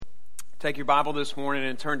Take your Bible this morning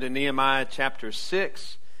and turn to Nehemiah chapter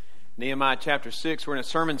 6. Nehemiah chapter 6. We're in a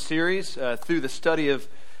sermon series through the study of,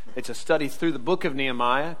 it's a study through the book of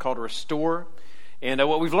Nehemiah called Restore. And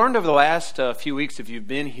what we've learned over the last few weeks, if you've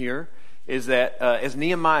been here, is that as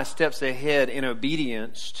Nehemiah steps ahead in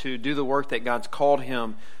obedience to do the work that God's called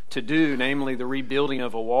him to do, namely the rebuilding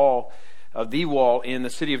of the wall in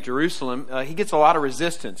the city of Jerusalem, he gets a lot of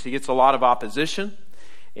resistance. He gets a lot of opposition.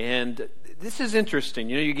 And this is interesting.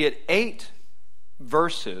 You know, you get 8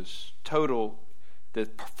 verses total in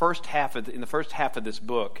the first half of this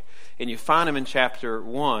book, and you find them in chapter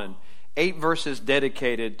 1. 8 verses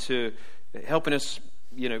dedicated to helping us,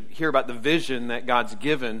 hear about the vision that God's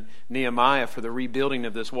given Nehemiah for the rebuilding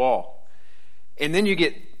of this wall. And then you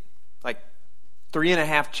get like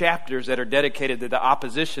 3.5 chapters that are dedicated to the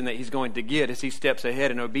opposition that he's going to get as he steps ahead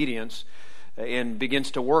in obedience and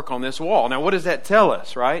begins to work on this wall. Now, what does that tell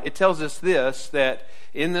us, right? It tells us this, that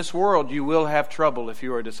in this world you will have trouble if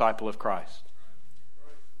you are a disciple of Christ.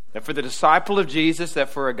 That for the disciple of Jesus, that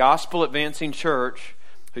for a gospel-advancing church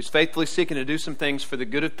who's faithfully seeking to do some things for the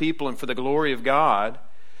good of people and for the glory of God,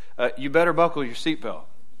 you better buckle your seatbelt,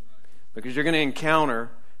 because you're going to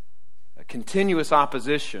encounter a continuous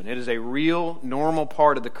opposition. It is a real, normal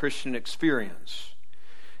part of the Christian experience.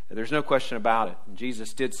 There's no question about it. And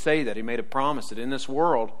Jesus did say that. He made a promise that in this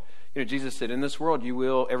world, Jesus said, in this world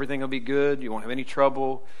everything will be good. You won't have any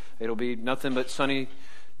trouble. It'll be nothing but sunny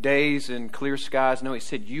days and clear skies. No, he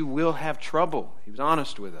said, you will have trouble. He was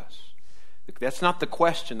honest with us. That's not the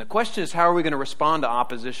question. The question is, how are we going to respond to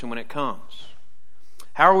opposition when it comes?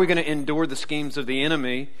 How are we going to endure the schemes of the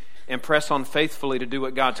enemy and press on faithfully to do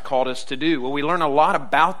what God's called us to do? Well, we learn a lot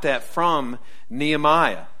about that from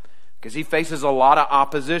Nehemiah, because he faces a lot of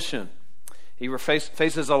opposition. He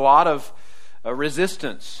faces a lot of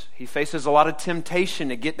resistance. He faces a lot of temptation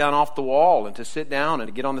to get down off the wall and to sit down and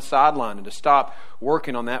to get on the sideline and to stop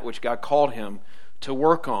working on that which God called him to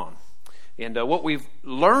work on. And what we've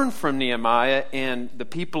learned from Nehemiah and the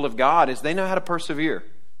people of God is they know how to persevere.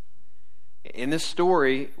 In this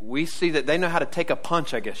story, we see that they know how to take a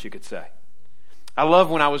punch, I guess you could say. I love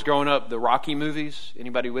when I was growing up, the Rocky movies.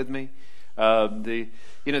 Anybody with me?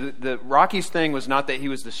 The Rocky's thing was not that he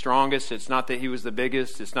was the strongest. It's not that he was the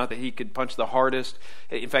biggest. It's not that he could punch the hardest.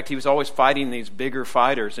 In fact, he was always fighting these bigger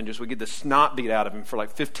fighters and just would get the snot beat out of him for like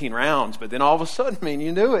 15 rounds. But then all of a sudden,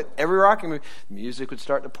 you knew it. Every Rocky movie, music would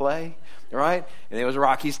start to play, right? And it was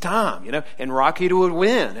Rocky's time, and Rocky would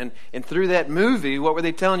win. And through that movie, what were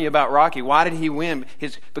they telling you about Rocky? Why did he win?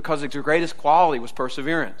 Because his greatest quality was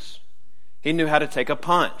perseverance. He knew how to take a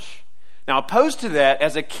punch. Now, opposed to that,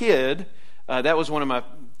 as a kid, that was one of my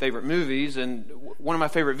favorite movies, and one of my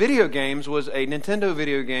favorite video games was a Nintendo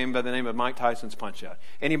video game by the name of Mike Tyson's Punch-Out.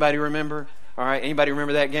 Anybody remember? All right, anybody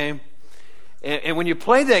remember that game? And when you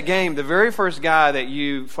played that game, the very first guy that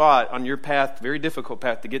you fought on your path, very difficult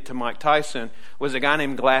path to get to Mike Tyson, was a guy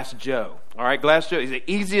named Glass Joe. All right, Glass Joe, he's the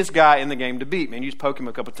easiest guy in the game to beat. Man, you just poke him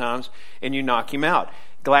a couple times and you knock him out.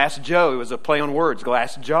 Glass Joe, it was a play on words,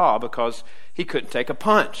 glass jaw, because he couldn't take a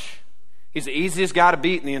punch. He's the easiest guy to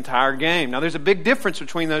beat in the entire game. Now, there's a big difference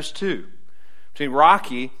between those two, between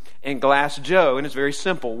Rocky and Glass Joe, and it's very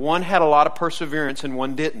simple. One had a lot of perseverance and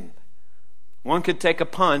one didn't. One could take a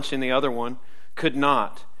punch and the other one could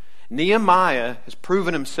not. Nehemiah has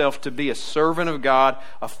proven himself to be a servant of God,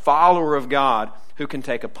 a follower of God who can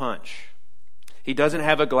take a punch. He doesn't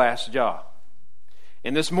have a glass jaw.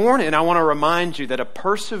 And this morning, I want to remind you that a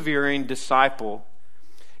persevering disciple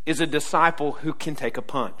is a disciple who can take a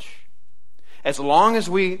punch. As long as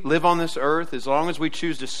we live on this earth, as long as we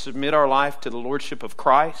choose to submit our life to the lordship of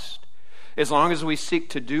Christ, as long as we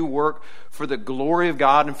seek to do work for the glory of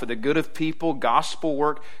God and for the good of people, gospel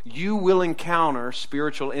work, you will encounter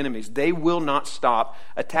spiritual enemies. They will not stop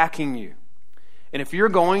attacking you. And if you're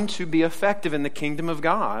going to be effective in the kingdom of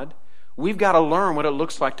God, we've got to learn what it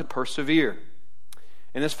looks like to persevere.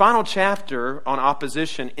 In this final chapter on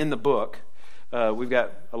opposition in the book, we've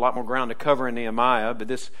got a lot more ground to cover in Nehemiah, but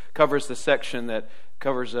this covers the section that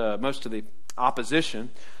covers most of the opposition.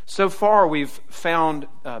 So far, we've found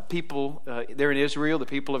people there in Israel, the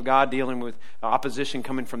people of God, dealing with opposition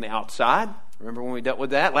coming from the outside. Remember when we dealt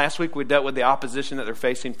with that? Last week, we dealt with the opposition that they're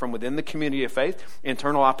facing from within the community of faith,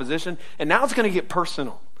 internal opposition. And now it's going to get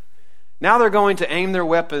personal. Now they're going to aim their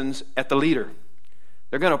weapons at the leader.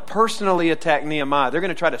 They're going to personally attack Nehemiah. They're going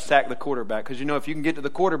to try to sack the quarterback, because if you can get to the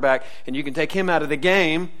quarterback and you can take him out of the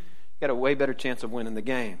game, you got a way better chance of winning the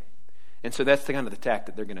game. And so that's the kind of the tack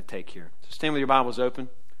that they're going to take here. So stand with your Bibles open.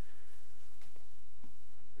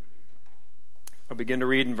 I'll begin to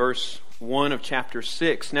read in verse 1 of chapter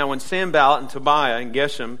 6. Now when Sanballat and Tobiah and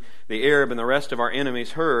Geshem, the Arab, and the rest of our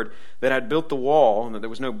enemies heard that I had built the wall and that there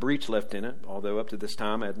was no breach left in it, although up to this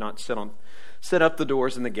time I had not set up the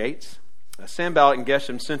doors and the gates, Sanballat and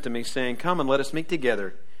Geshem sent to me, saying, Come and let us meet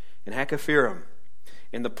together in Hakkephirim,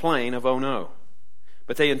 in the plain of Ono.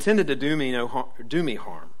 But they intended to do me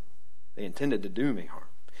harm. They intended to do me harm.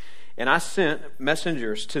 And I sent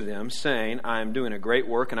messengers to them, saying, I am doing a great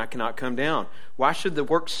work, and I cannot come down. Why should the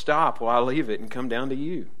work stop while I leave it and come down to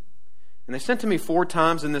you? And they sent to me 4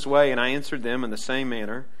 times in this way, and I answered them in the same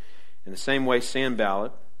manner. In the same way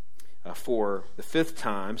Sanballat, for the 5th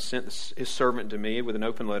time, sent his servant to me with an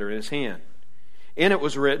open letter in his hand. In it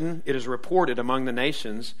was written, It is reported among the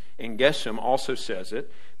nations, and Geshem also says it,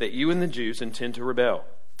 that you and the Jews intend to rebel.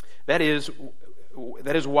 That is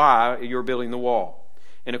why you're building the wall.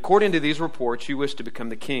 And according to these reports, you wish to become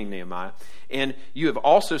the king, Nehemiah. And you have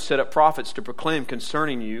also set up prophets to proclaim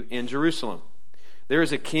concerning you in Jerusalem. There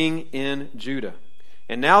is a king in Judah.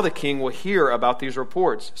 And now the king will hear about these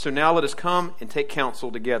reports. So now let us come and take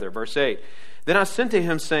counsel together. Verse 8. Then I sent to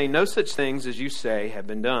him, saying, No such things as you say have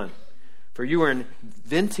been done. For you are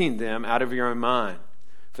inventing them out of your own mind.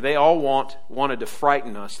 For they all wanted to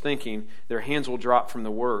frighten us, thinking their hands will drop from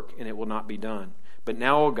the work and it will not be done. But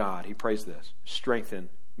now, O God, he prays this, strengthen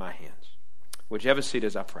my hands. Would you have a seat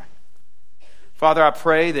as I pray? Father, I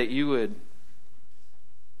pray that you would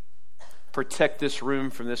protect this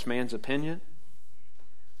room from this man's opinion.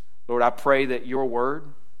 Lord, I pray that your word,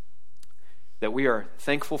 that we are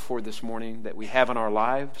thankful for this morning, that we have in our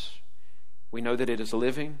lives, we know that it is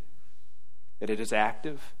living, that it is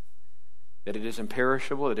active, that it is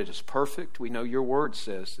imperishable, that it is perfect. We know your word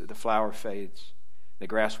says that the flower fades, the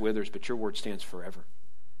grass withers, but your word stands forever.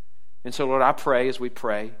 And so, Lord, I pray as we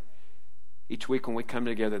pray each week when we come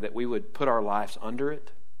together that we would put our lives under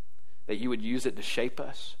it, that you would use it to shape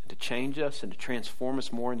us, and to change us, and to transform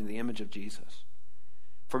us more into the image of Jesus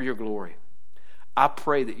for your glory. I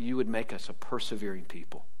pray that you would make us a persevering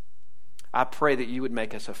people. I pray that you would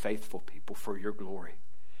make us a faithful people for your glory.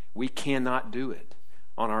 We cannot do it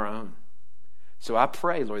on our own. So I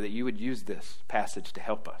pray, Lord, that you would use this passage to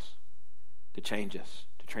help us, to change us,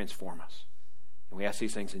 to transform us. And we ask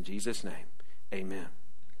these things in Jesus' name. Amen.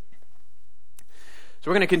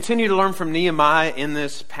 So we're going to continue to learn from Nehemiah in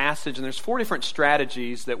this passage, and there's 4 different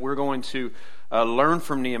strategies that we're going to learn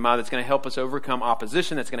from Nehemiah that's going to help us overcome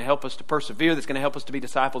opposition, that's going to help us to persevere, that's going to help us to be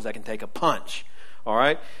disciples that can take a punch, all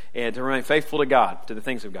right, and to remain faithful to God, to the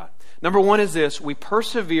things of God. Number 1 is this: we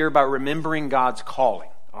persevere by remembering God's calling,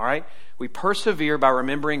 all right? We persevere by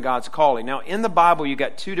remembering God's calling. Now, in the Bible, you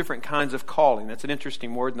got 2 different kinds of calling. That's an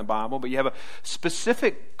interesting word in the Bible, but you have a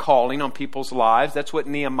specific calling on people's lives. That's what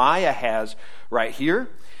Nehemiah has right here.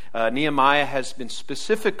 Nehemiah has been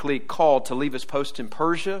specifically called to leave his post in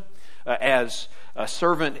Persia as a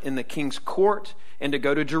servant in the king's court and to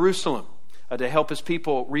go to Jerusalem to help his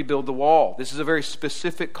people rebuild the wall. This is a very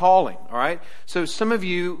specific calling, all right? So some of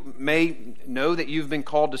you may know that you've been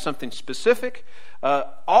called to something specific.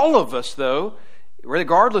 All of us, though,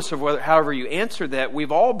 regardless of however you answer that,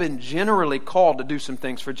 we've all been generally called to do some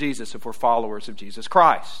things for Jesus if we're followers of Jesus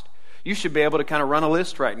Christ. You should be able to kind of run a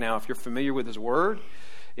list right now if you're familiar with his word.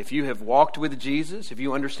 If you have walked with Jesus, if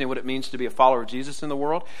you understand what it means to be a follower of Jesus in the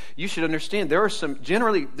world, you should understand there are some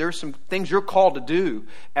things you're called to do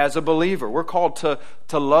as a believer. We're called to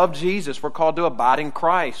love Jesus. We're called to abide in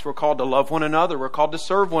Christ. We're called to love one another. We're called to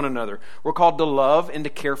serve one another. We're called to love and to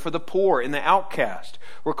care for the poor and the outcast.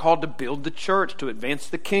 We're called to build the church, to advance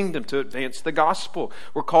the kingdom, to advance the gospel.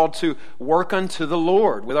 We're called to work unto the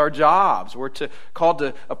Lord with our jobs. We're called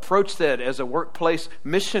to approach that as a workplace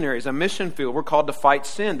missionary, as a mission field. We're called to fight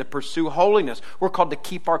sin, to pursue holiness. We're called to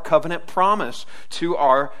keep our covenant promise to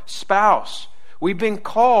our spouse. We've been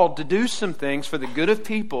called to do some things for the good of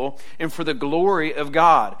people and for the glory of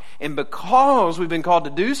God. And because we've been called to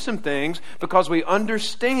do some things, because we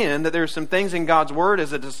understand that there are some things in God's Word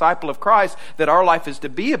as a disciple of Christ that our life is to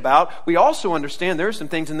be about, we also understand there are some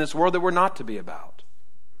things in this world that we're not to be about.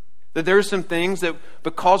 That there are some things that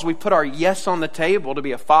because we put our yes on the table to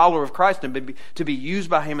be a follower of Christ and to be used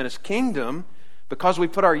by Him in His kingdom, because we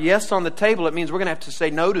put our yes on the table, it means we're going to have to say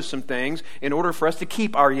no to some things in order for us to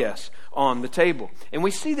keep our yes on the table. And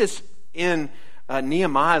we see this in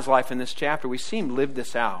Nehemiah's life in this chapter. We see him live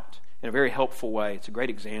this out in a very helpful way. It's a great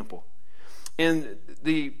example. And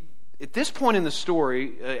at this point in the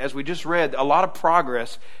story, as we just read, a lot of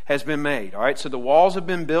progress has been made. All right, so the walls have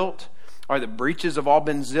been built. All right, the breaches have all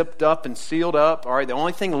been zipped up and sealed up. All right, the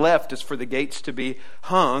only thing left is for the gates to be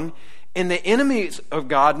hung. And the enemies of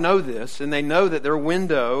God know this, and they know that their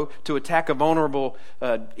window to attack a vulnerable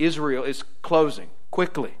Israel is closing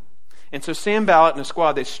quickly. And so Sanballat and the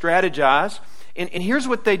squad, they strategize, and here's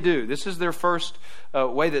what they do. This is their first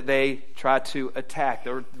way that they try to attack,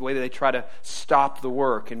 or the way that they try to stop the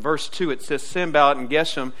work. In verse 2 it says, Sanballat and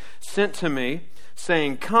Geshem sent to me,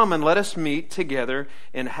 saying, come and let us meet together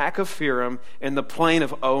in Hakkephirim in the plain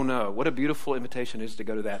of Oh No. What a beautiful invitation it is to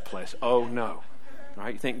go to that place. Oh No. All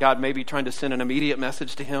right, you think God may be trying to send an immediate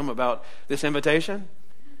message to him about this invitation?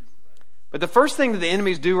 But the first thing that the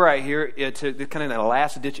enemies do right here is to kind of a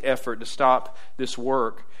last-ditch effort to stop this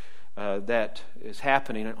work that is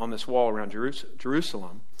happening on this wall around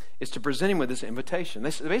Jerusalem is to present him with this invitation.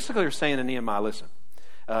 They basically are saying to Nehemiah, listen,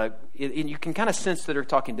 you can kind of sense that they're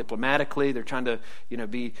talking diplomatically. They're trying to,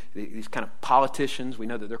 be these kind of politicians. We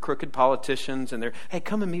know that they're crooked politicians, and they're, hey,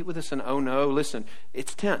 come and meet with us in Oh No. Listen,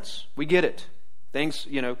 it's tense. We get it. Things,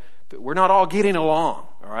 we're not all getting along,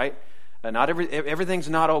 all right? Everything's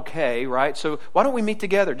not okay, right? So why don't we meet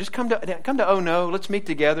together? Just come to Oh No. Let's meet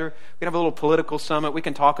together. We can have a little political summit. We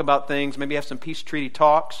can talk about things. Maybe have some peace treaty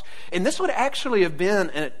talks. And this would actually have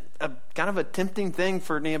been a kind of a tempting thing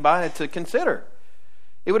for Nehemiah to consider.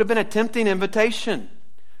 It would have been a tempting invitation.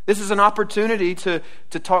 This is an opportunity to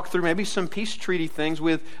talk through maybe some peace treaty things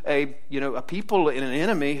with a people in an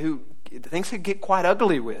enemy who things could get quite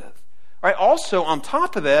ugly with. Right. Also, on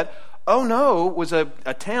top of that, Oh No was a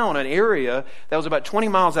town, an area that was about 20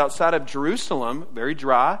 miles outside of Jerusalem, very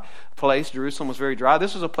dry place. Jerusalem was very dry.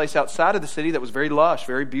 This was a place outside of the city that was very lush,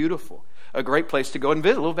 very beautiful. A great place to go and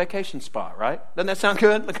visit, a little vacation spot, right? Doesn't that sound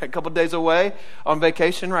good? Like a couple of days away on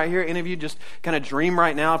vacation right here. Any of you just kind of dream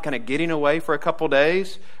right now of kind of getting away for a couple of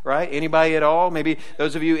days, right? Anybody at all? Maybe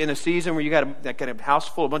those of you in a season where you got that kind of house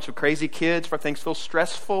full, a bunch of crazy kids, where things feel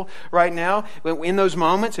stressful right now. In those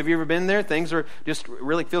moments, have you ever been there? Things are just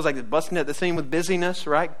really feels like they're busting at the seam with busyness,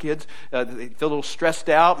 right? Kids, they feel a little stressed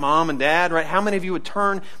out, mom and dad, right? How many of you would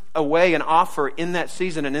turn away and offer in that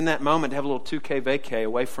season and in that moment to have a little 2K vacay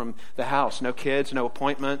away from the house? No kids, no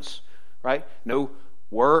appointments, right? No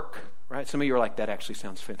work, right? Some of you are like, that actually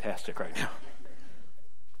sounds fantastic right now.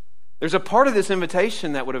 There's a part of this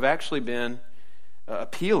invitation that would have actually been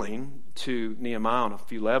appealing to Nehemiah on a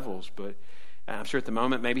few levels, but I'm sure at the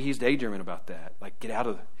moment maybe he's daydreaming about that. Like get out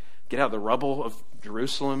of the rubble of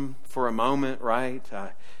Jerusalem for a moment, right?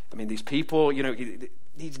 These people,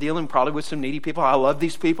 he's dealing probably with some needy people. I love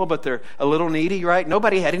these people, but they're a little needy, right?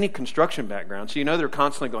 Nobody had any construction background. So they're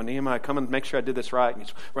constantly going, Nehemiah, come and make sure I did this right. And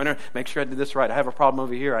he's running, make sure I did this right. I have a problem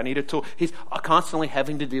over here. I need a tool. He's constantly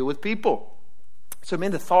having to deal with people. So,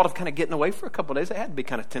 the thought of kind of getting away for a couple of days, it had to be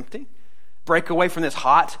kind of tempting. Break away from this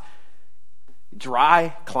hot,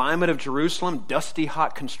 dry climate of Jerusalem, dusty,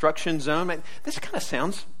 hot construction zone. This kind of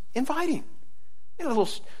sounds inviting. A little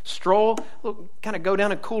stroll, kind of go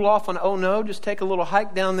down and cool off on Oh No. Just take a little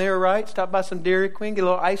hike down there, right? Stop by some Dairy Queen, get a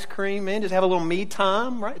little ice cream, man. Just have a little me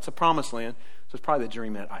time, right? It's a promised land, so it's probably the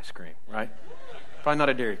Dreamette ice cream, right? Probably not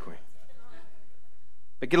a Dairy Queen.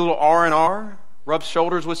 But get a little R&R, rub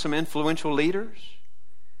shoulders with some influential leaders.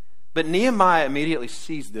 But Nehemiah immediately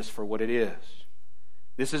sees this for what it is.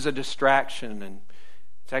 This is a distraction, and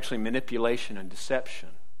it's actually manipulation and deception.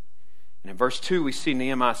 And in verse 2, we see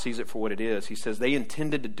Nehemiah sees it for what it is. He says, they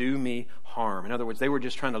intended to do me harm. In other words, they were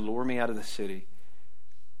just trying to lure me out of the city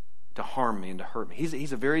to harm me and to hurt me.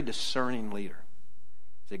 He's a very discerning leader.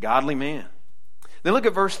 He's a godly man. Then look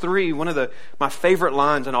at verse 3, one of my favorite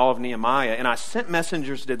lines in all of Nehemiah. And I sent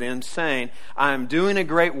messengers to them saying, I am doing a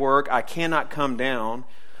great work. I cannot come down.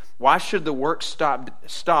 Why should the work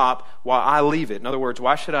stop while I leave it? In other words,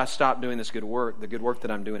 why should I stop doing this good work, the good work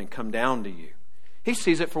that I'm doing, and come down to you? He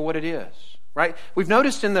sees it for what it is, right? We've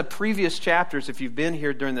noticed in the previous chapters, if you've been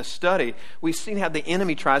here during this study, we've seen how the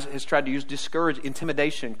enemy has tried to use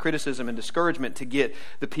intimidation, criticism, and discouragement to get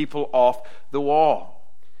the people off the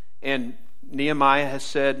wall. And Nehemiah has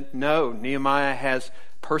said no. Nehemiah has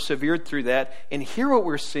persevered through that. And here what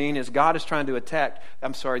we're seeing is God is trying to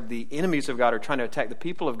the enemies of God are trying to attack the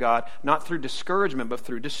people of God, not through discouragement, but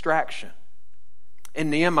through distraction.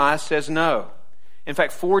 And Nehemiah says no. In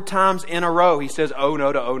fact, 4 times in a row, he says, oh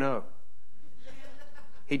no to oh no.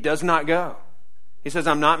 He does not go. He says,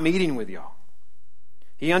 I'm not meeting with y'all.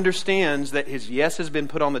 He understands that his yes has been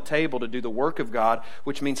put on the table to do the work of God,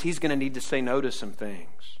 which means he's going to need to say no to some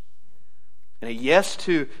things. And a yes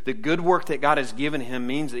to the good work that God has given him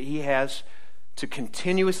means that he has to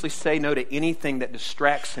continuously say no to anything that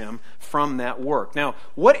distracts him from that work. Now,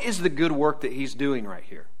 what is the good work that he's doing right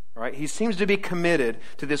here? Right? He seems to be committed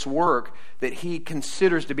to this work that he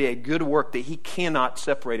considers to be a good work that he cannot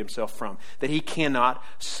separate himself from, that he cannot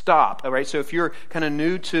stop. All right? So if you're kind of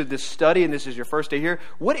new to this study and this is your first day here,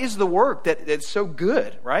 what is the work that's so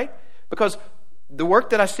good, right? Because the work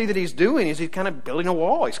that I see that he's doing is he's kind of building a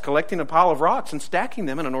wall. He's collecting a pile of rocks and stacking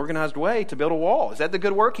them in an organized way to build a wall. Is that the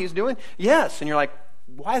good work he's doing? Yes. And you're like,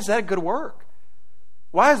 why is that a good work?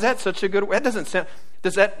 Why is that such a good work? That doesn't sound...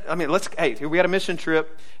 Hey, we had a mission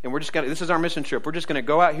trip, and this is our mission trip. We're just going to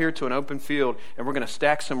go out here to an open field, and we're going to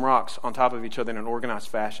stack some rocks on top of each other in an organized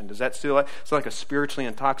fashion. Does that still it's like a spiritually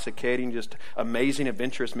intoxicating, just amazing,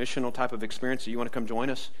 adventurous, missional type of experience that you want to come join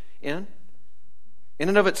us in? In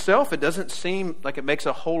and of itself, it doesn't seem like it makes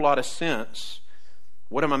a whole lot of sense.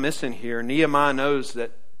 What am I missing here? Nehemiah knows that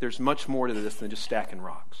there's much more to this than just stacking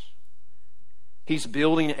rocks. He's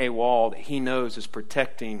building a wall that he knows is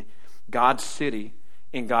protecting God's city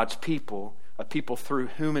and God's people, a people through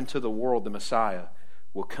whom into the world the Messiah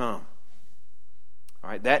will come. All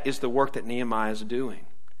right, that is the work that Nehemiah is doing.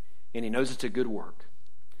 And he knows it's a good work.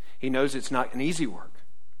 He knows it's not an easy work,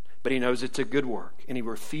 but he knows it's a good work. And he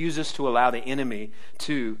refuses to allow the enemy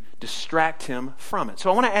to distract him from it.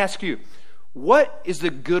 So I want to ask you, what is the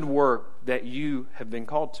good work that you have been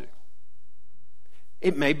called to?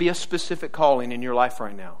 It may be a specific calling in your life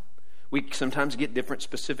right now. We sometimes get different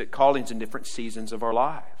specific callings in different seasons of our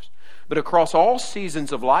lives. But across all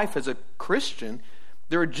seasons of life as a Christian,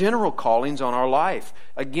 there are general callings on our life.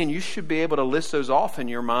 Again, you should be able to list those off in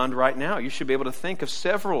your mind right now. You should be able to think of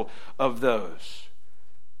several of those.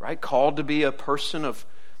 Right? Called to be a person of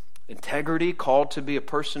integrity, called to be a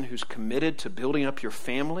person who's committed to building up your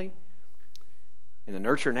family in the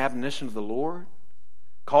nurture and admonition of the Lord.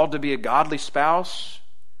 Called to be a godly spouse.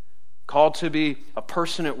 Called to be a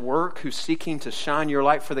person at work who's seeking to shine your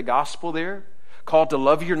light for the gospel there. Called to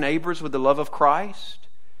love your neighbors with the love of Christ.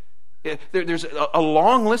 There's a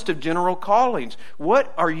long list of general callings.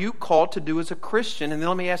 What are you called to do as a Christian? And then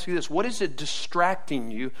let me ask you this. What is it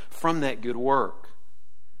distracting you from that good work?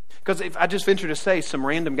 Because if I just venture to say some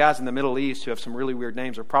random guys in the Middle East who have some really weird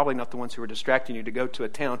names are probably not the ones who are distracting you to go to a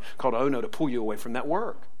town called Ono to pull you away from that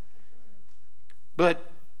work. But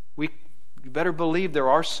you better believe there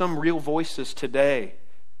are some real voices today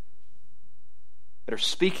that are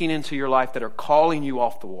speaking into your life, that are calling you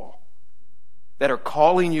off the wall, that are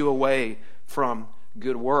calling you away from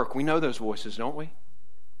good work. We know those voices, don't we?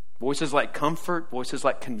 Voices like comfort, voices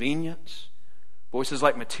like convenience, voices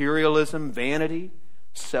like materialism, vanity,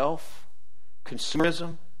 self,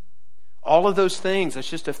 consumerism. All of those things, that's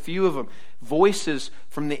just a few of them. Voices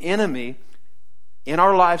from the enemy in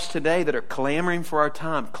our lives today that are clamoring for our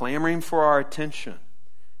time, clamoring for our attention,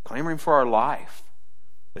 clamoring for our life,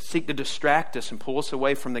 that seek to distract us and pull us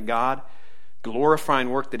away from the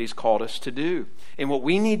God-glorifying work that He's called us to do. And what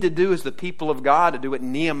we need to do as the people of God, to do what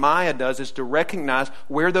Nehemiah does, is to recognize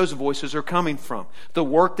where those voices are coming from, the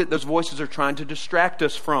work that those voices are trying to distract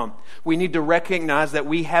us from. We need to recognize that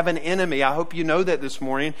we have an enemy. I hope you know that this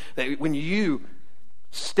morning, that when you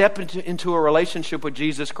step into a relationship with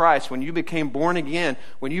Jesus Christ, when you became born again,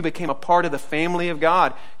 when you became a part of the family of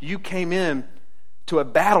God, you came in to a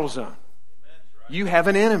battle zone. You have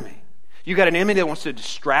an enemy. You've got an enemy that wants to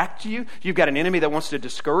distract you. You've got an enemy that wants to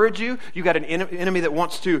discourage you. You've got an enemy that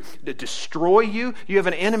wants to destroy you. You have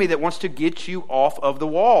an enemy that wants to get you off of the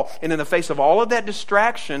wall. And in the face of all of that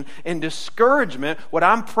distraction and discouragement, what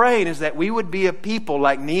I'm praying is that we would be a people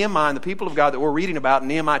like Nehemiah and the people of God that we're reading about in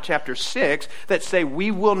Nehemiah chapter 6 that say,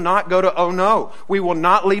 we will not go to, oh no, we will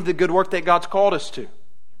not leave the good work that God's called us to.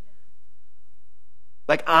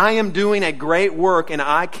 Like, I am doing a great work and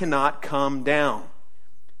I cannot come down.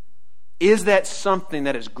 Is that something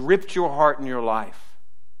that has gripped your heart and your life?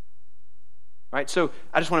 Right? So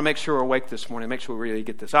I just want to make sure we're awake this morning, make sure we really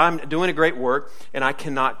get this. I'm doing a great work and I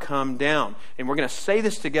cannot come down. And we're going to say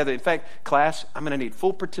this together. In fact, class, I'm going to need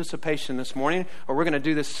full participation this morning, or we're going to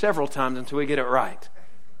do this several times until we get it right.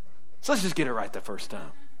 So let's just get it right the first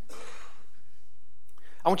time.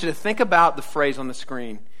 I want you to think about the phrase on the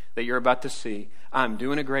screen that you're about to see. I'm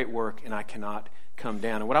doing a great work and I cannot come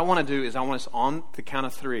down. And what I want to do is, I want us on the count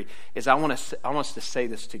of three, is I want us to say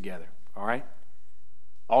this together. All right?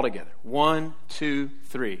 All together. 1, 2,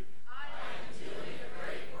 3. I am doing a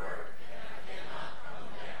great work and I cannot come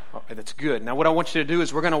down. Okay, that's good. Now what I want you to do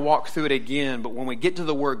is, we're going to walk through it again, but when we get to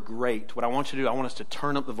the word great, what I want you to do, I want us to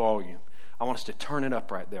turn up the volume. I want us to turn it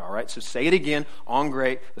up right there. All right? So say it again on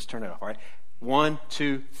great. Let's turn it up. All right? 1,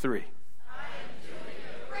 2, 3. I am doing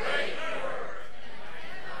a great work.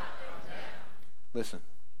 Listen,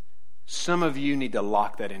 some of you need to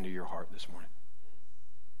lock that into your heart this morning.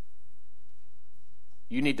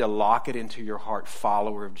 You need to lock it into your heart,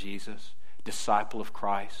 follower of Jesus, disciple of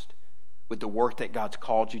Christ, with the work that God's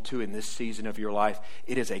called you to in this season of your life.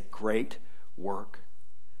 It is a great work.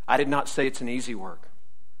 I did not say it's an easy work.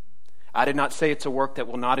 I did not say it's a work that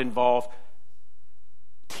will not involve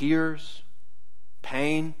tears,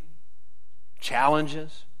 pain,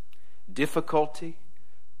 challenges, difficulty.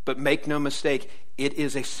 But make no mistake, it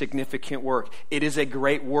is a significant work. It is a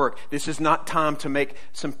great work. This is not time to make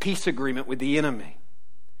some peace agreement with the enemy.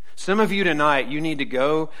 Some of you tonight, you need to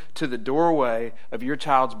go to the doorway of your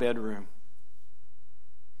child's bedroom.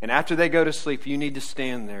 And after they go to sleep, you need to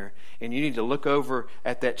stand there and you need to look over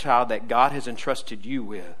at that child that God has entrusted you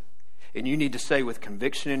with. And you need to say with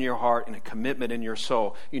conviction in your heart and a commitment in your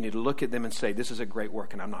soul, you need to look at them and say, this is a great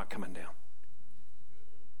work and I'm not coming down.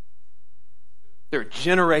 There are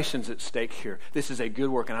generations at stake here. This is a good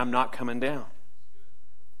work and I'm not coming down.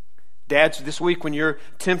 Dads, this week when you're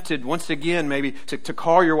tempted once again maybe to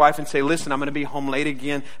call your wife and say, listen, I'm going to be home late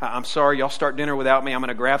again. I'm sorry, y'all start dinner without me. I'm going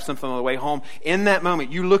to grab something on the way home. In that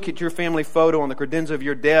moment, you look at your family photo on the credenza of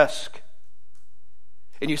your desk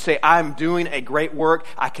and you say, I'm doing a great work.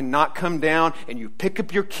 I cannot come down. And you pick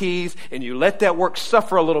up your keys and you let that work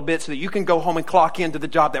suffer a little bit so that you can go home and clock into the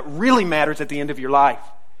job that really matters at the end of your life.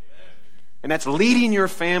 And that's leading your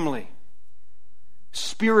family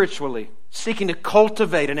spiritually, seeking to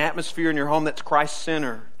cultivate an atmosphere in your home that's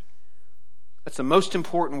Christ-centered. That's the most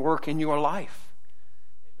important work in your life.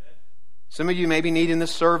 Amen. Some of you may be needing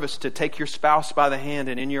this service to take your spouse by the hand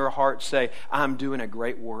and in your heart say, I'm doing a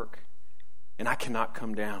great work and I cannot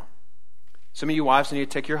come down. Some of you wives need to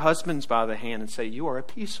take your husbands by the hand and say, you are a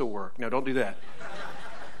piece of work. No, don't do that.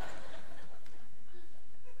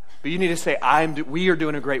 But you need to say, we are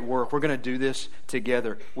doing a great work. We're going to do this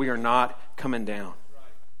together. We are not coming down.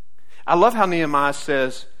 I love how Nehemiah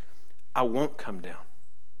says, I won't come down.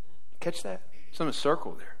 Catch that? It's on a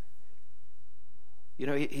circle there. You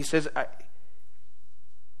know, he says,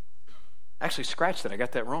 actually, scratch that. I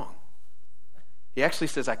got that wrong. He actually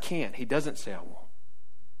says, I can't. He doesn't say I won't.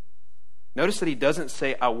 Notice that he doesn't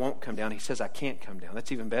say I won't come down. He says I can't come down.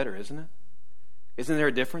 That's even better, isn't it? Isn't there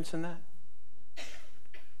a difference in that?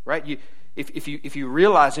 Right? If you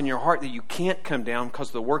realize in your heart that you can't come down because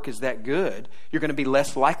the work is that good, you're going to be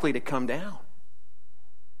less likely to come down.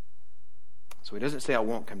 So he doesn't say I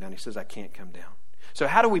won't come down. He says I can't come down. So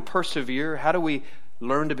how do we persevere? How do we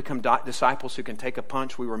learn to become disciples who can take a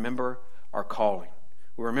punch? We remember our calling.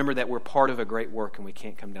 We remember that we're part of a great work and we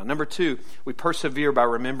can't come down. Number 2, we persevere by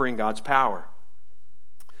remembering God's power.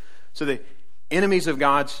 So the enemies of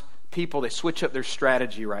God's people, they switch up their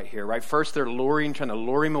strategy right here, right? First, they're trying to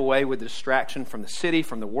lure him away with distraction from the city,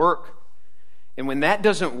 from the work. And when that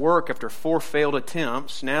doesn't work after 4 failed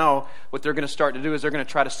attempts, now what they're going to start to do is they're going to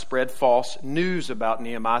try to spread false news about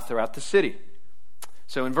Nehemiah throughout the city.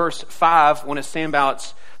 So in verse 5, one of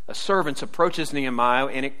Sanballat's servants approaches Nehemiah,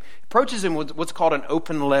 and it approaches him with what's called an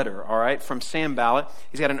open letter, all right, from Sanballat.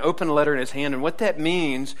 He's got an open letter in his hand, and what that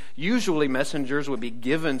means, usually messengers would be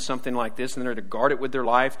given something like this, and they're to guard it with their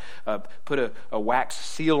life, put a wax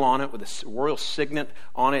seal on it with a royal signet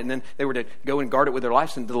on it, and then they were to go and guard it with their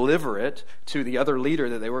lives and deliver it to the other leader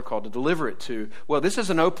that they were called to deliver it to. Well, this is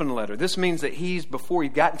an open letter. This means that before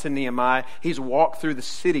he'd gotten to Nehemiah, he's walked through the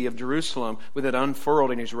city of Jerusalem with it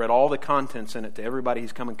unfurled, and he's read all the contents in it to everybody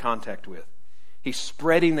he's come in contact with. He's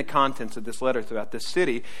spreading the contents of this letter throughout this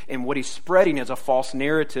city, and what he's spreading is a false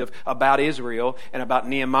narrative about Israel and about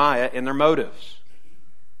Nehemiah and their motives.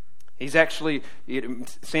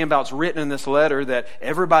 Sanballat's written in this letter that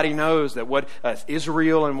everybody knows that what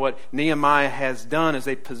Israel and what Nehemiah has done is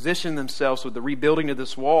they position themselves with the rebuilding of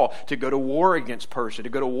this wall to go to war against Persia, to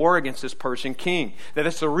go to war against this Persian king. That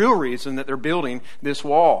it's the real reason that they're building this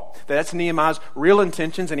wall. That's Nehemiah's real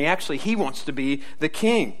intentions, and he wants to be the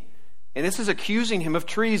king. And this is accusing him of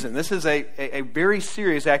treason. This is a very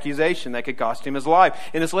serious accusation that could cost him his life.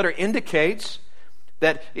 And this letter indicates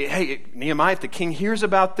that, hey, Nehemiah, if the king hears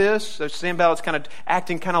about this, so Sanballat's kind of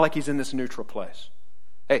acting kind of like he's in this neutral place.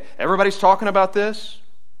 Hey, everybody's talking about this.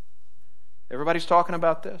 Everybody's talking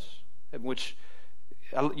about this. Which,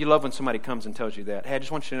 you love when somebody comes and tells you that. Hey, I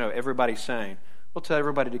just want you to know, everybody's saying, well, tell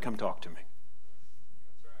everybody to come talk to me.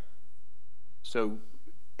 That's right. So,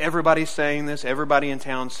 everybody's saying this, everybody in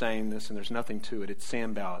town's saying this, and there's nothing to it. It's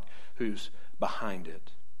Sanballat who's behind it.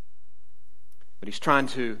 But he's trying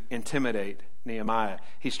to intimidate Nehemiah.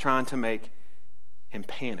 He's trying to make him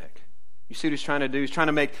panic. You see what he's trying to do? He's trying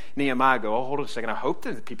to make Nehemiah go, oh, hold on a second. I hope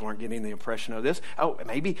that the people aren't getting the impression of this. Oh,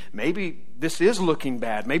 maybe this is looking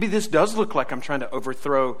bad. Maybe this does look like I'm trying to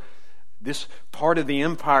overthrow this part of the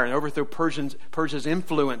empire and overthrow Persia's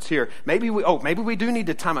influence here. Maybe we do need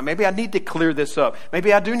to time it. Maybe I need to clear this up.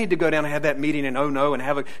 Maybe I do need to go down and have that meeting in Ono and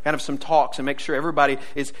have kind of some talks and make sure everybody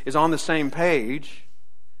is on the same page.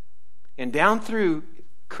 And down through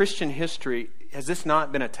Christian history, has this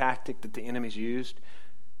not been a tactic that the enemy's used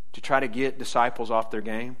to try to get disciples off their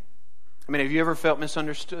game? I mean, have you ever felt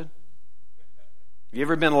misunderstood? Have you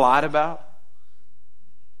ever been lied about?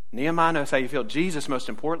 Nehemiah knows how you feel. Jesus, most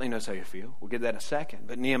importantly, knows how you feel. We'll get that in a second.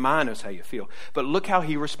 But Nehemiah knows how you feel. But look how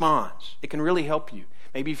he responds. It can really help you.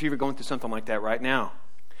 Maybe if you're going through something like that right now.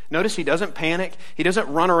 Notice he doesn't panic. He doesn't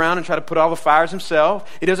run around and try to put all the fires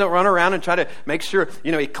himself. He doesn't run around and try to make sure,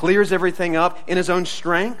 he clears everything up in his own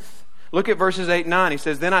strength. Look at verses 8 and 9. He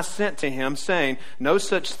says, "Then I sent to him, saying, no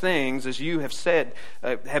such things as you have said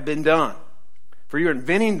have been done. For you are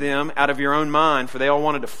inventing them out of your own mind, for they all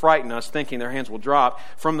wanted to frighten us, thinking their hands will drop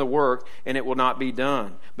from the work, and it will not be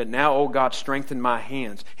done. But now, O God, strengthen my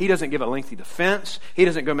hands." He doesn't give a lengthy defense. He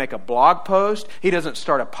doesn't go make a blog post. He doesn't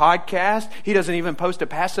start a podcast. He doesn't even post a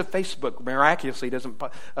passive Facebook. Miraculously, he doesn't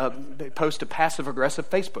post a passive-aggressive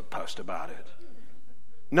Facebook post about it.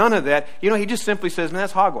 None of that. He just simply says, "Man,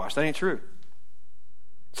 that's hogwash. That ain't true."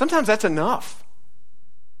 Sometimes that's enough.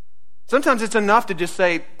 Sometimes it's enough to just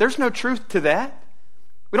say, there's no truth to that.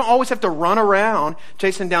 We don't always have to run around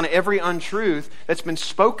chasing down every untruth that's been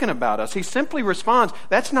spoken about us. He simply responds,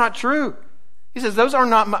 that's not true. He says, those are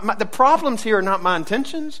not the problems here are not my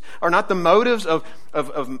intentions, are not the motives of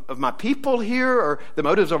my people here, or the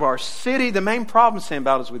motives of our city. The main problem,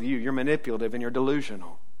 Sanballat, is with you. You're manipulative and you're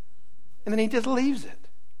delusional. And then he just leaves it.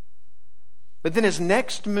 But then his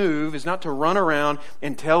next move is not to run around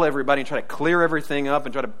and tell everybody and try to clear everything up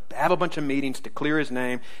and try to have a bunch of meetings to clear his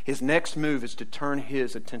name. His next move is to turn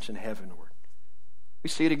his attention heavenward.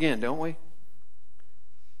 We see it again, don't we?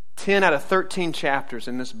 10 out of 13 chapters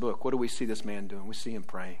in this book, what do we see this man doing? We see him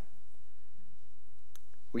praying.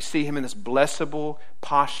 We see him in this blessable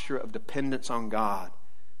posture of dependence on God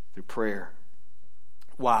through prayer.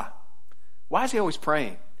 Why? Why is he always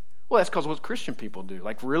praying? Well, that's because what Christian people do.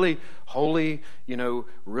 Like really holy,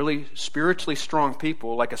 really spiritually strong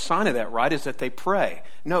people, like a sign of that, right, is that they pray.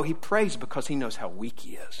 No, he prays because he knows how weak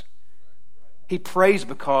he is. He prays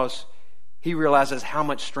because he realizes how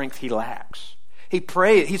much strength he lacks.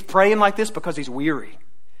 He's praying like this because he's weary.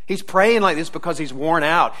 He's praying like this because he's worn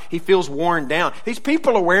out. He feels worn down. These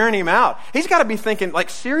people are wearing him out. He's got to be thinking, like,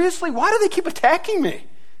 seriously, why do they keep attacking me?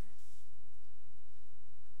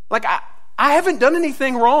 Like, I haven't done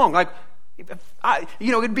anything wrong. Like,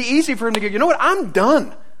 it'd be easy for him to go, you know what, I'm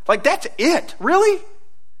done. Like, that's it. Really?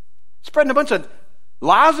 Spreading a bunch of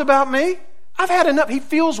lies about me? I've had enough. He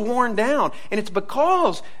feels worn down. And it's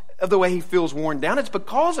because of the way he feels worn down. It's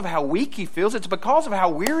because of how weak he feels. It's because of how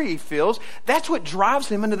weary he feels. That's what drives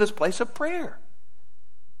him into this place of prayer.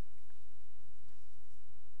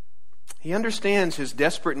 He understands his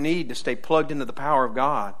desperate need to stay plugged into the power of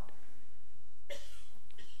God.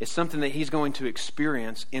 It's something that he's going to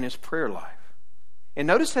experience in his prayer life. And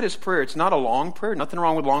notice that his prayer, it's not a long prayer. Nothing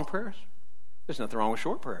wrong with long prayers. There's nothing wrong with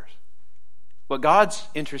short prayers. What God's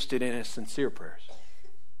interested in is sincere prayers.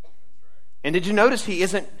 And did you notice he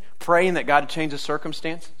isn't praying that God changes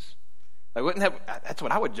circumstances? Like, that's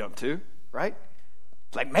what I would jump to, right?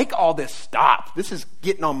 Like, make all this stop. This is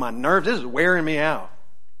getting on my nerves. This is wearing me out.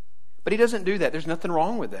 But he doesn't do that. There's nothing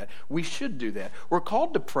wrong with that. We should do that. We're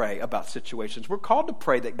called to pray about situations. We're called to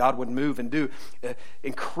pray that God would move and do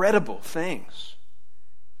incredible things.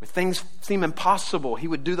 When things seem impossible, he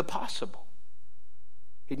would do the possible.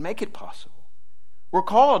 He'd make it possible. We're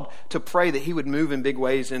called to pray that he would move in big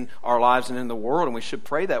ways in our lives and in the world, and we should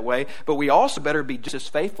pray that way. But we also better be just as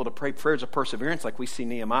faithful to pray prayers of perseverance like we see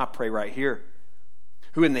Nehemiah pray right here,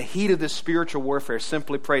 who in the heat of this spiritual warfare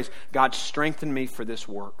simply prays, God, strengthen me for this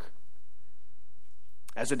work.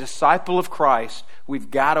 As a disciple of Christ,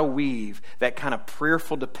 we've got to weave that kind of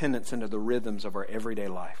prayerful dependence into the rhythms of our everyday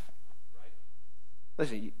life.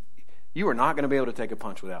 Listen, you are not going to be able to take a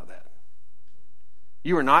punch without that.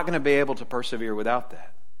 You are not going to be able to persevere without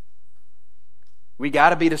that. We got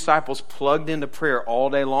to be disciples plugged into prayer all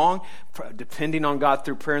day long, depending on God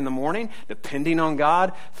through prayer in the morning, depending on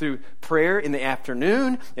God through prayer in the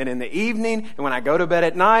afternoon and in the evening, and when I go to bed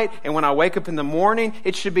at night, and when I wake up in the morning.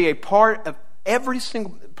 It should be a part of every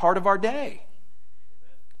single part of our day.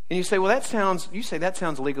 And you say, well, that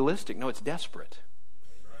sounds legalistic. No, it's desperate.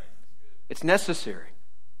 It's necessary.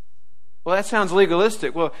 Well, that sounds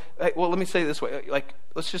legalistic. Well, let me say it this way. Like,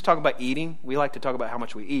 let's just talk about eating. We like to talk about how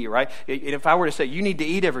much we eat, right? If I were to say, you need to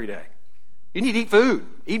eat every day. You need to eat food.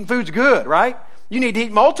 Eating food's good, right? You need to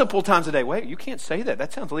eat multiple times a day. Wait, you can't say that.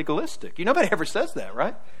 That sounds legalistic. Nobody ever says that,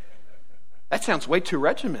 right? That sounds way too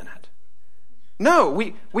regimented. No,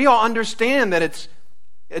 we all understand that it's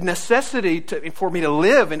a necessity for me to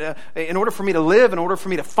live, and in order for me to live, in order for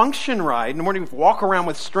me to function right, in order to walk around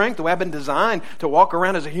with strength, the way I've been designed to walk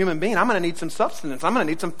around as a human being, I'm going to need some sustenance. I'm going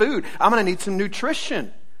to need some food. I'm going to need some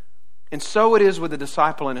nutrition. And so it is with the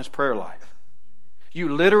disciple in his prayer life. You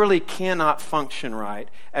literally cannot function right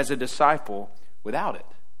as a disciple without it.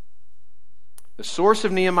 The source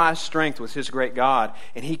of Nehemiah's strength was his great God,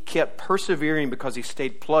 and he kept persevering because he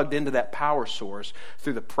stayed plugged into that power source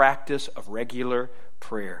through the practice of regular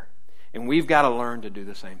prayer. And we've got to learn to do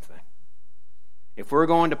the same thing. If we're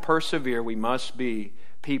going to persevere, we must be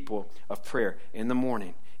people of prayer in the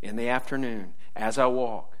morning, in the afternoon, as I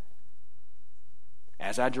walk,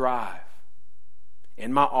 as I drive,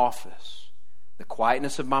 in my office, the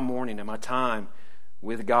quietness of my morning and my time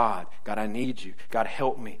with God. God, I need you. God,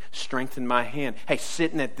 help me. Strengthen my hand. Hey,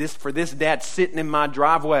 for this dad sitting in my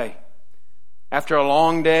driveway after a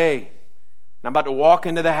long day. And I'm about to walk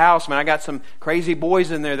into the house, man. I got some crazy boys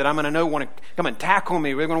in there that I'm going to know want to come and tackle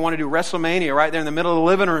me. We're going to want to do WrestleMania right there in the middle of the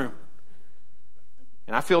living room.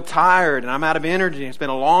 And I feel tired and I'm out of energy. It's been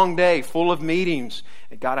a long day full of meetings.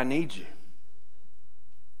 And God, I need you.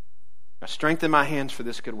 I strengthen my hands for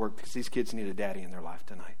this good work because these kids need a daddy in their life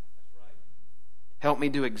tonight. Help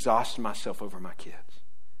me to exhaust myself over my kids.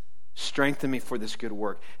 Strengthen me for this good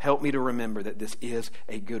work. Help me to remember that this is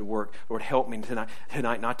a good work. Lord, help me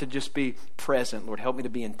tonight not to just be present. Lord, help me to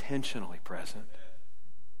be intentionally present.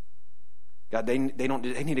 God, they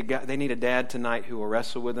need a dad tonight who will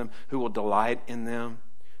wrestle with them, who will delight in them,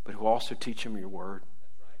 but who will also teach them your word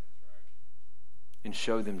and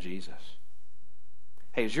show them Jesus.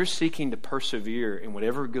 Hey, as you're seeking to persevere in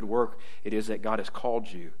whatever good work it is that God has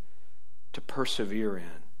called you to persevere in,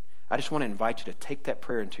 I just want to invite you to take that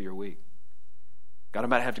prayer into your week. God, I'm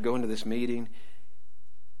about to have to go into this meeting.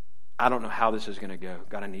 I don't know how this is going to go.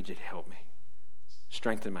 God, I need you to help me.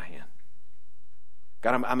 Strengthen my hand.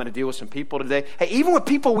 God, I'm going to deal with some people today. Hey, even with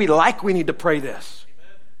people we like, we need to pray this.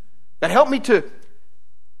 God, help me to,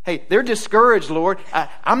 hey, they're discouraged, Lord.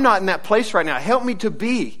 I'm not in that place right now. Help me to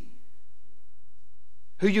be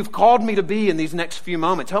who you've called me to be in these next few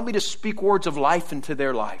moments. Help me to speak words of life into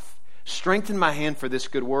their life. Strengthen my hand for this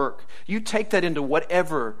good work. You take that into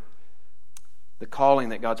whatever the calling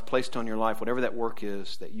that God's placed on your life, whatever that work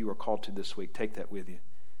is that you are called to this week, take that with you.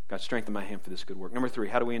 God, strengthen my hand for this good work. Number 3,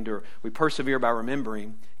 how do we endure? We persevere by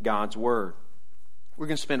remembering God's word. We're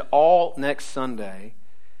going to spend all next Sunday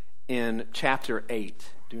in chapter 8.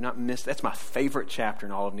 Do not miss. That's my favorite chapter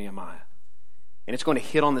in all of Nehemiah. And it's going to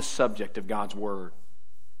hit on the subject of God's word.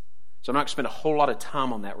 So I'm not going to spend a whole lot of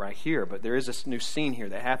time on that right here, but there is this new scene here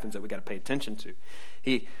that happens that we've got to pay attention to.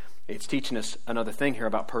 It's teaching us another thing here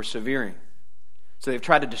about persevering. So they've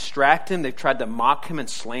tried to distract him. They've tried to mock him and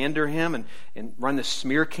slander him and run this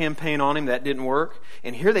smear campaign on him. That didn't work.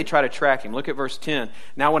 And here they try to track him. Look at verse 10.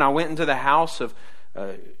 Now when I went into the house of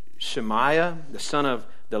Shemaiah, the son of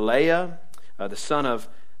Delaiah, the son of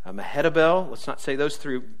Mehetabel, let's not say those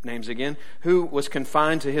 3 names again, who was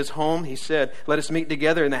confined to his home, he said, let us meet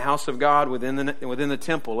together in the house of God within the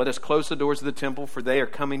temple. Let us close the doors of the temple, for they are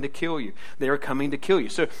coming to kill you. They are coming to kill you.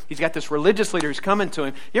 So he's got this religious leader who's coming to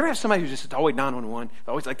him. You ever have somebody who's just always 911?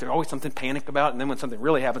 There's always something panic about, and then when something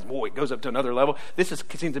really happens, boy, it goes up to another level.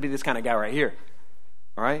 Seems to be this kind of guy right here.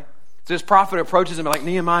 All right? So this prophet approaches him like,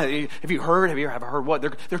 Nehemiah, have you ever heard what?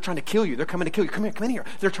 They're trying to kill you. They're coming to kill you. Come in here.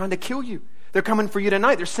 They're trying to kill you. They're coming for you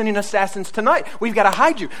tonight. They're sending assassins tonight. We've got to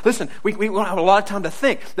hide you. Listen, we won't have a lot of time to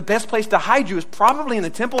think. The best place to hide you is probably in the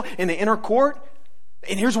temple, in the inner court.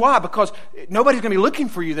 And here's why. Because nobody's going to be looking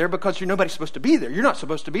for you there because nobody's supposed to be there. You're not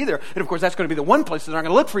supposed to be there. And of course, that's going to be the one place that they're not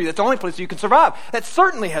going to look for you. That's the only place that you can survive. That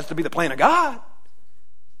certainly has to be the plan of God.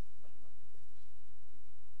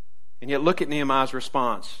 And yet look at Nehemiah's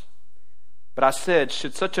response. But I said,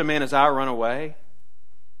 should such a man as I run away?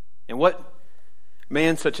 And what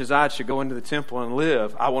man such as I should go into the temple and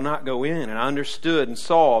live? I will not go in. And I understood and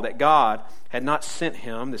saw that God had not sent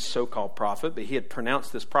him, this so-called prophet, but he had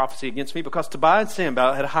pronounced this prophecy against me because Tobiah and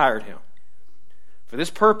Sanballat had hired him. For this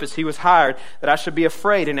purpose he was hired, that I should be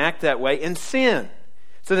afraid and act that way and sin,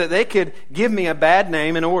 so that they could give me a bad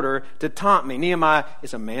name in order to taunt me. Nehemiah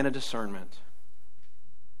is a man of discernment.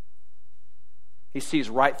 He sees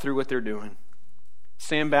right through what they're doing.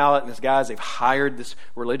 Sanballat and his guys, they've hired this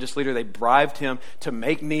religious leader. They bribed him to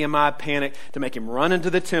make Nehemiah panic, to make him run into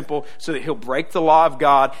the temple so that he'll break the law of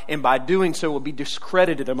God, and by doing so will be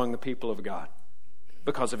discredited among the people of God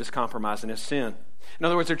because of his compromise and his sin. In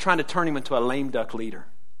other words, they're trying to turn him into a lame duck leader.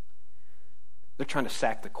 They're trying to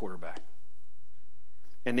sack the quarterback.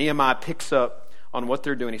 And Nehemiah picks up on what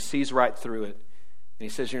they're doing. He sees right through it. And he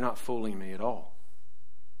says, you're not fooling me at all.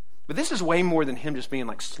 But this is way more than him just being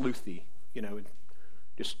like sleuthy,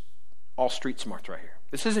 just all street smarts right here.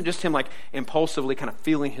 This isn't just him like impulsively kind of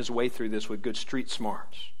feeling his way through this with good street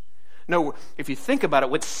smarts. No, if you think about it,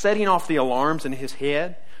 what's setting off the alarms in his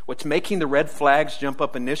head, what's making the red flags jump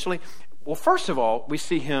up initially, well, first of all, we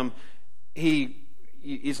see him,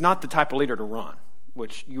 he's not the type of leader to run,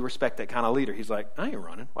 which you respect that kind of leader. He's like, I ain't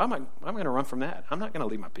running. Why am I going to run from that? I'm not going to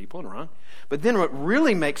leave my people and run. But then what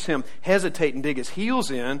really makes him hesitate and dig his heels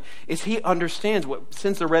in is he understands what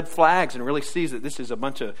sends the red flags and really sees that this is a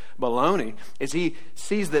bunch of baloney, is he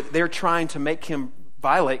sees that they're trying to make him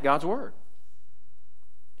violate God's word.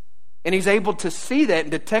 And he's able to see that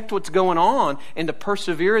and detect what's going on and to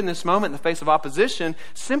persevere in this moment in the face of opposition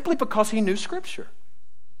simply because he knew Scripture.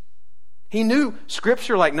 He knew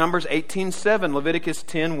Scripture like Numbers 18:7, Leviticus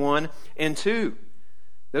 10:1 and 2.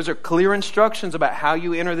 Those are clear instructions about how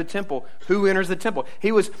you enter the temple, who enters the temple.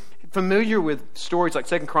 He was familiar with stories like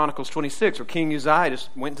 2 Chronicles 26, where King Uzziah just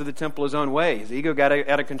went to the temple his own way. His ego got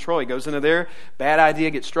out of control. He goes into there, bad idea,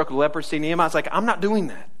 gets struck with leprosy. Nehemiah's like, I'm not doing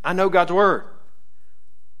that. I know God's word.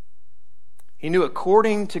 He knew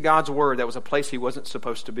according to God's word that was a place he wasn't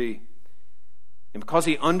supposed to be. And because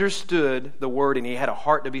he understood the word and he had a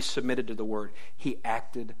heart to be submitted to the word, he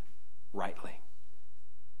acted rightly.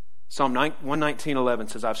 Psalm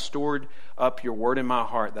 119:11 says, I've stored up your word in my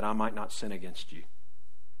heart that I might not sin against you.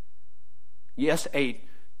 Yes, a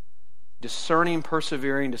discerning,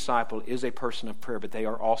 persevering disciple is a person of prayer, but they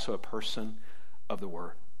are also a person of the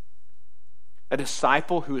word. A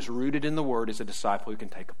disciple who is rooted in the word is a disciple who can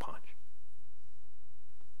take a punch.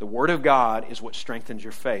 The Word of God is what strengthens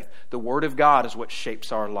your faith. The Word of God is what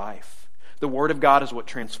shapes our life. The Word of God is what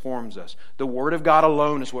transforms us. The Word of God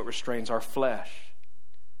alone is what restrains our flesh.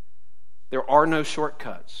 There are no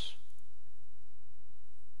shortcuts.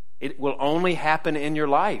 It will only happen in your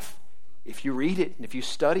life if you read it, and if you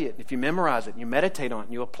study it, and if you memorize it, and you meditate on it,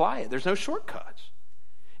 and you apply it. There's no shortcuts.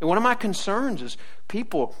 And one of my concerns is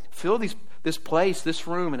people fill this place, this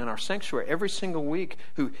room, and in our sanctuary every single week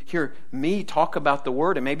who hear me talk about the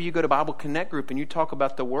Word. And maybe you go to Bible Connect group and you talk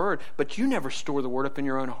about the Word, but you never store the Word up in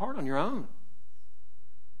your own heart on your own.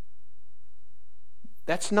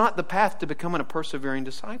 That's not the path to becoming a persevering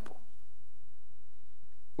disciple.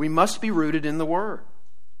 We must be rooted in the Word.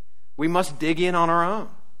 We must dig in on our own.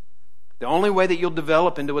 The only way that you'll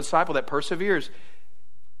develop into a disciple that perseveres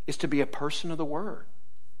is to be a person of the Word.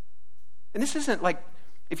 And this isn't like,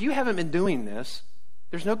 if you haven't been doing this,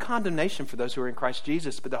 there's no condemnation for those who are in Christ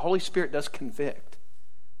Jesus, but the Holy Spirit does convict.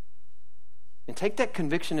 And take that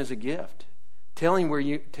conviction as a gift, telling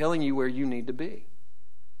you where you need to be.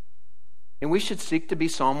 And we should seek to be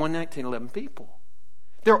Psalm 119:11 people.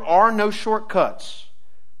 There are no shortcuts.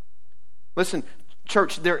 Listen,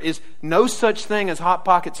 church, there is no such thing as hot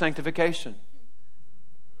pocket sanctification.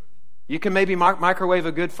 You can maybe microwave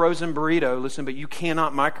a good frozen burrito, listen, but you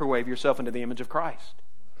cannot microwave yourself into the image of Christ.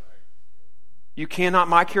 You cannot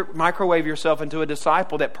microwave yourself into a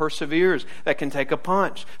disciple that perseveres, that can take a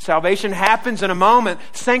punch. Salvation happens in a moment.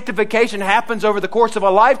 Sanctification happens over the course of a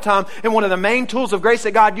lifetime. And one of the main tools of grace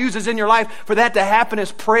that God uses in your life for that to happen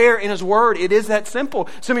is prayer in His Word. It is that simple.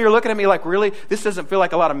 Some of you are looking at me like, really? This doesn't feel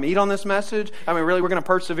like a lot of meat on this message? I mean, really, we're going to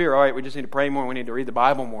persevere. All right, we just need to pray more. We need to read the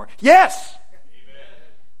Bible more. Yes!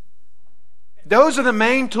 Those are the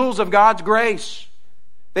main tools of God's grace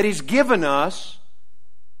that He's given us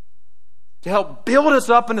to help build us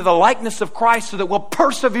up into the likeness of Christ so that we'll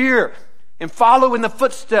persevere and follow in the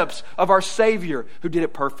footsteps of our Savior who did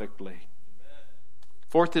it perfectly.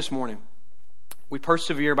 Fourth, this morning, we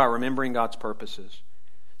persevere by remembering God's purposes.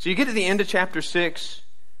 So you get to the end of chapter 6,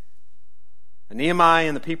 and Nehemiah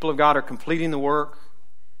and the people of God are completing the work.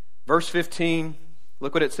 Verse 15,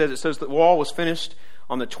 look what it says. It says the wall was finished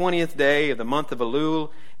on the 20th day of the month of Elul,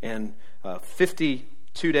 and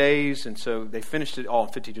 52 days, and so they finished it all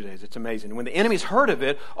in 52 days. It's amazing. And when the enemies heard of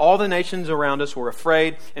it, all the nations around us were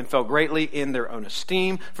afraid and fell greatly in their own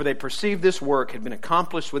esteem, for they perceived this work had been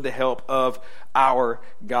accomplished with the help of our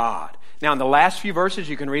God. Now, in the last few verses,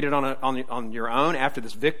 you can read it on your own after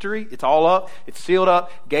this victory. It's all up. It's sealed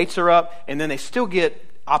up. Gates are up. And then they still get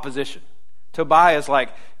opposition. Tobiah is like,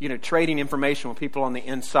 trading information with people on the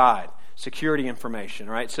inside. Security information,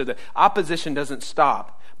 right? So the opposition doesn't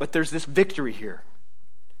stop. But there's this victory here.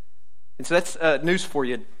 And so that's news for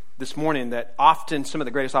you this morning, that often some of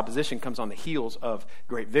the greatest opposition comes on the heels of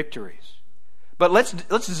great victories. But let's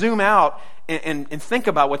zoom out and think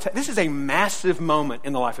about this is a massive moment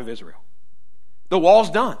in the life of Israel. The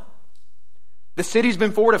wall's done. The city's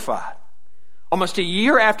been fortified. Almost a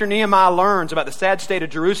year after Nehemiah learns about the sad state of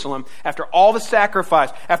Jerusalem, after all the sacrifice,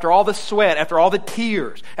 after all the sweat, after all the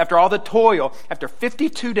tears, after all the toil, after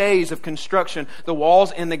 52 days of construction, the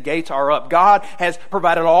walls and the gates are up. God has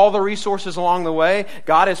provided all the resources along the way.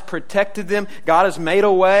 God has protected them. God has made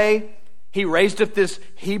a way. He raised up this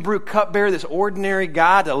Hebrew cupbearer, this ordinary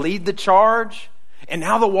guy, to lead the charge. And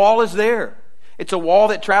now the wall is there. It's a wall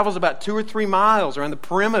that travels about 2 or 3 miles around the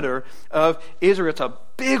perimeter of Israel. It's a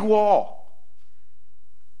big wall.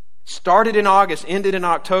 Started in August, ended in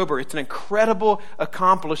October. It's an incredible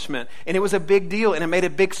accomplishment. And it was a big deal, and it made a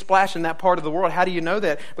big splash in that part of the world. How do you know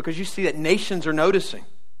that? Because you see that nations are noticing.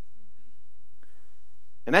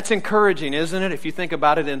 And that's encouraging, isn't it? If you think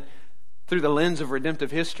about it through the lens of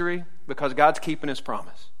redemptive history, because God's keeping His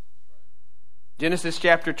promise. Genesis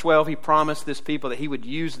chapter 12, He promised this people that He would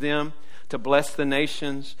use them to bless the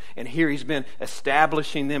nations. And here He's been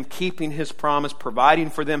establishing them, keeping His promise, providing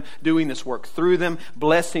for them, doing this work through them,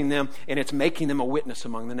 blessing them, and it's making them a witness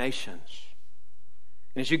among the nations.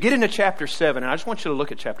 And as you get into chapter 7, and I just want you to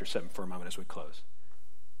look at chapter 7 for a moment as we close.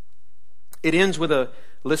 It ends with a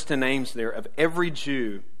list of names there of every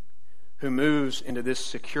Jew who moves into this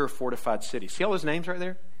secure, fortified city. See all those names right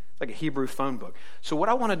there? Like a Hebrew phone book. So what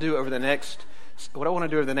I want to do over the next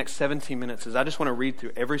 17 minutes is I just want to read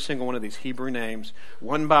through every single one of these Hebrew names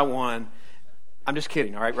one by one. I'm just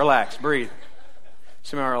kidding, all right? Relax, breathe.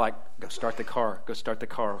 Some of you are like, go start the car.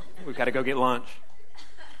 We've got to go get lunch.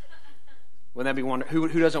 Wouldn't that be wonderful?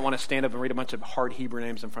 Who doesn't want to stand up and read a bunch of hard Hebrew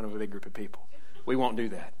names in front of a big group of people? We won't do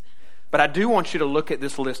that. But I do want you to look at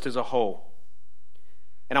this list as a whole.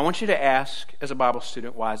 And I want you to ask, as a Bible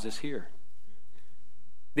student, why is this here?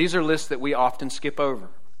 These are lists that we often skip over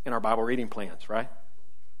in our Bible reading plans, right?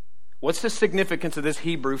 What's the significance of this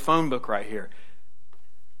Hebrew phone book right here?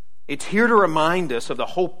 It's here to remind us of the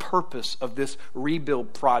whole purpose of this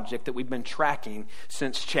rebuild project that we've been tracking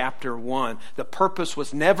since chapter 1. The purpose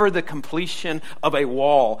was never the completion of a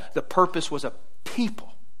wall. The purpose was a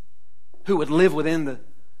people who would live within the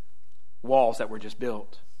walls that were just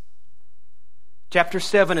built. Chapter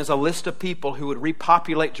 7 is a list of people who would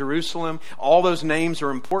repopulate Jerusalem. All those names are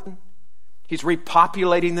important. He's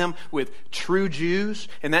repopulating them with true Jews.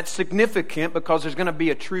 And that's significant because there's going to be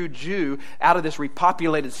a true Jew out of this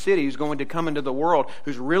repopulated city who's going to come into the world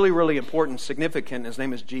who's really, really important and significant. His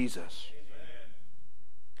name is Jesus.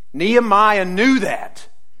 Amen. Nehemiah knew that.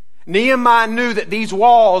 Nehemiah knew that these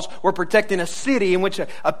walls were protecting a city in which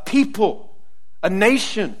a people, a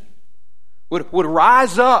nation would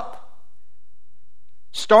rise up.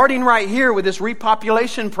 Starting right here with this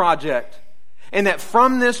repopulation project. And that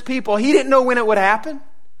from this people, he didn't know when it would happen,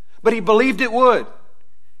 but he believed it would.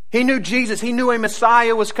 He knew Jesus. He knew a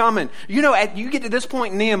Messiah was coming. You know, you get to this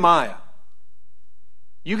point in Nehemiah.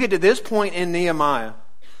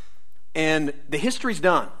 And the history's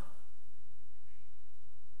done.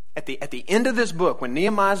 At the end of this book, when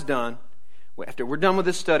Nehemiah's done, after we're done with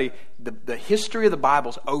this study, the history of the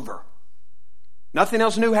Bible's over. Nothing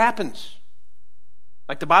else new happens.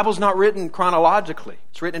 Like the Bible's not written chronologically.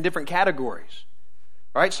 It's written in different categories.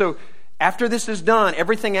 All right, so after this is done,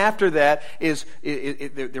 everything after that is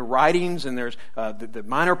the writings, and there's the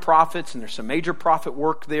minor prophets, and there's some major prophet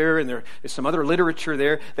work there, and there is some other literature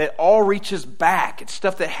there that all reaches back. It's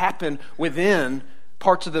stuff that happened within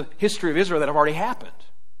parts of the history of Israel that have already happened.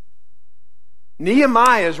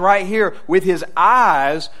 Nehemiah is right here with his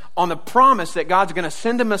eyes on the promise that God's going to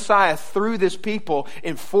send a Messiah through this people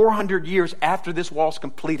in 400 years after this wall's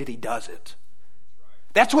completed. He does it.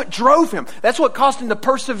 That's what drove him. That's what caused him to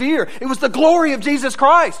persevere. It was the glory of Jesus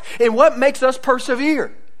Christ. And what makes us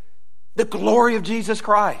persevere? The glory of Jesus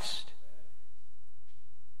Christ.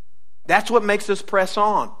 That's what makes us press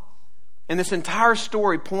on. And this entire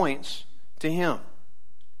story points to Him.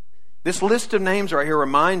 This list of names right here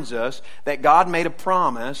reminds us that God made a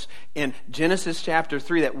promise in Genesis chapter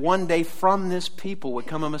 3 that one day from this people would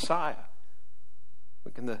come a Messiah.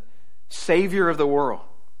 The Savior of the world.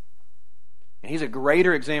 And He's a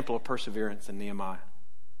greater example of perseverance than Nehemiah.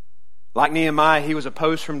 Like Nehemiah, he was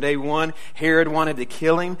opposed from day one. Herod wanted to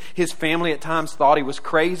kill him. His family at times thought he was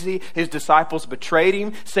crazy. His disciples betrayed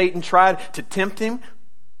him. Satan tried to tempt him.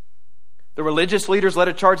 The religious leaders led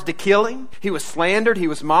a charge to kill him. He was slandered. He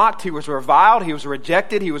was mocked. He was reviled. He was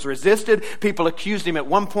rejected. He was resisted. People accused him at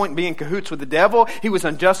one point of being in cahoots with the devil. He was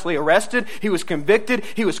unjustly arrested. He was convicted.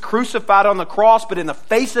 He was crucified on the cross. But in the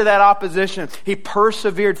face of that opposition, he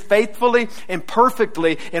persevered faithfully and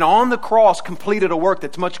perfectly, and on the cross completed a work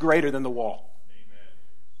that's much greater than the wall.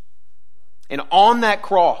 Amen. And on that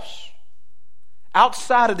cross,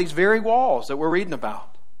 outside of these very walls that we're reading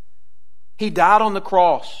about, He died on the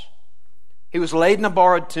cross. He was laid in a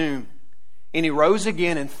borrowed tomb. And He rose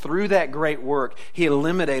again, and through that great work, He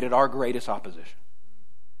eliminated our greatest opposition.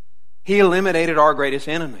 He eliminated our greatest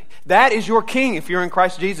enemy. That is your King if you're in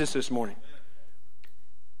Christ Jesus this morning.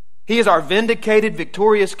 He is our vindicated,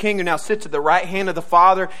 victorious King who now sits at the right hand of the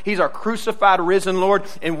Father. He's our crucified, risen Lord,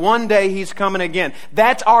 and one day He's coming again.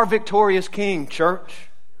 That's our victorious King, church,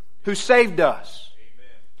 who saved us.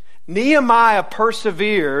 Amen. Nehemiah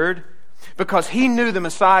persevered because he knew the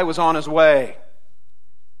Messiah was on His way.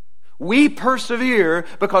 We persevere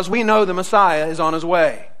because we know the Messiah is on His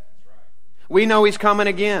way. We know He's coming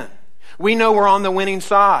again. We know we're on the winning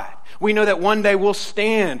side. We know that one day we'll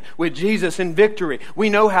stand with Jesus in victory. We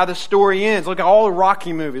know how the story ends. Look at all the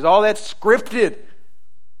Rocky movies. All that's scripted.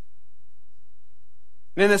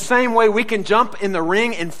 And in the same way, we can jump in the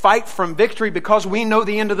ring and fight from victory because we know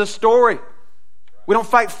the end of the story. We don't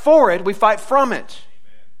fight for it, we fight from it.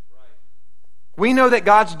 We know that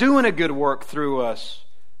God's doing a good work through us.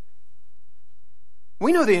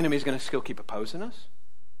 We know the enemy's going to still keep opposing us.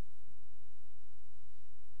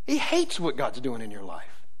 He hates what God's doing in your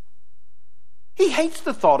life. He hates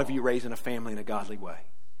the thought of you raising a family in a godly way.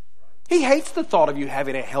 He hates the thought of you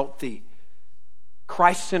having a healthy,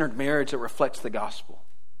 Christ-centered marriage that reflects the gospel.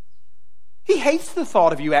 He hates the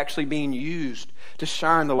thought of you actually being used to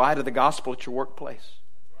shine the light of the gospel at your workplace.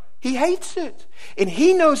 He hates it. And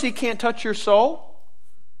He knows He can't touch your soul.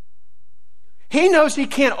 He knows He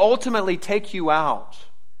can't ultimately take you out.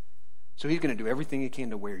 So He's going to do everything He can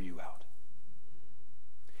to wear you out.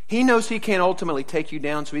 He knows He can't ultimately take you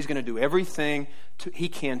down, so He's going to do everything He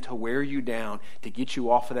can to wear you down, to get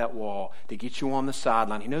you off of that wall, to get you on the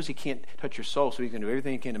sideline. He knows He can't touch your soul, so He's going to do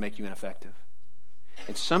everything He can to make you ineffective.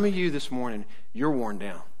 And some of you this morning, you're worn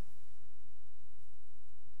down.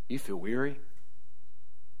 You feel weary.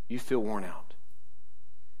 You feel worn out.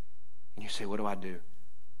 And you say, what do I do?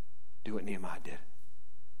 Do what Nehemiah did.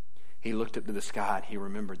 He looked up to the sky and he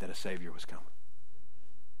remembered that a Savior was coming.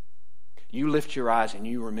 You lift your eyes and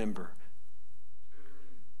you remember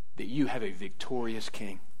that you have a victorious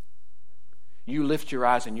King. You lift your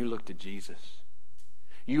eyes and you look to Jesus.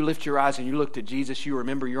 You lift your eyes and you look to Jesus. You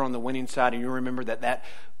remember you're on the winning side, and you remember that that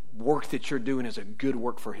work that you're doing is a good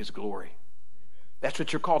work for His glory. That's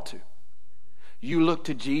what you're called to. You look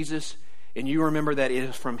to Jesus and you remember that it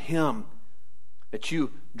is from Him that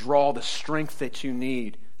you draw the strength that you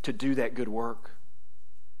need to do that good work.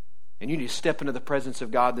 And you need to step into the presence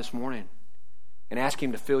of God this morning and ask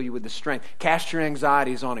Him to fill you with the strength. Cast your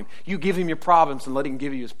anxieties on Him. You give Him your problems and let Him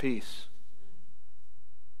give you His peace.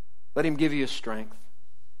 Let Him give you His strength.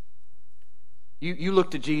 You look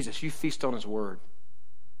to Jesus. You feast on His Word.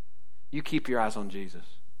 You keep your eyes on Jesus.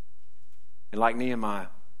 And like Nehemiah,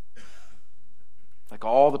 like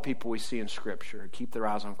all the people we see in Scripture, keep their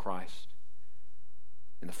eyes on Christ.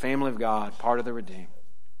 In the family of God, part of the redeemed,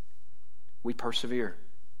 we persevere.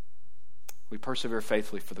 We persevere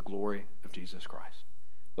faithfully for the glory of Jesus Christ.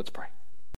 Let's pray.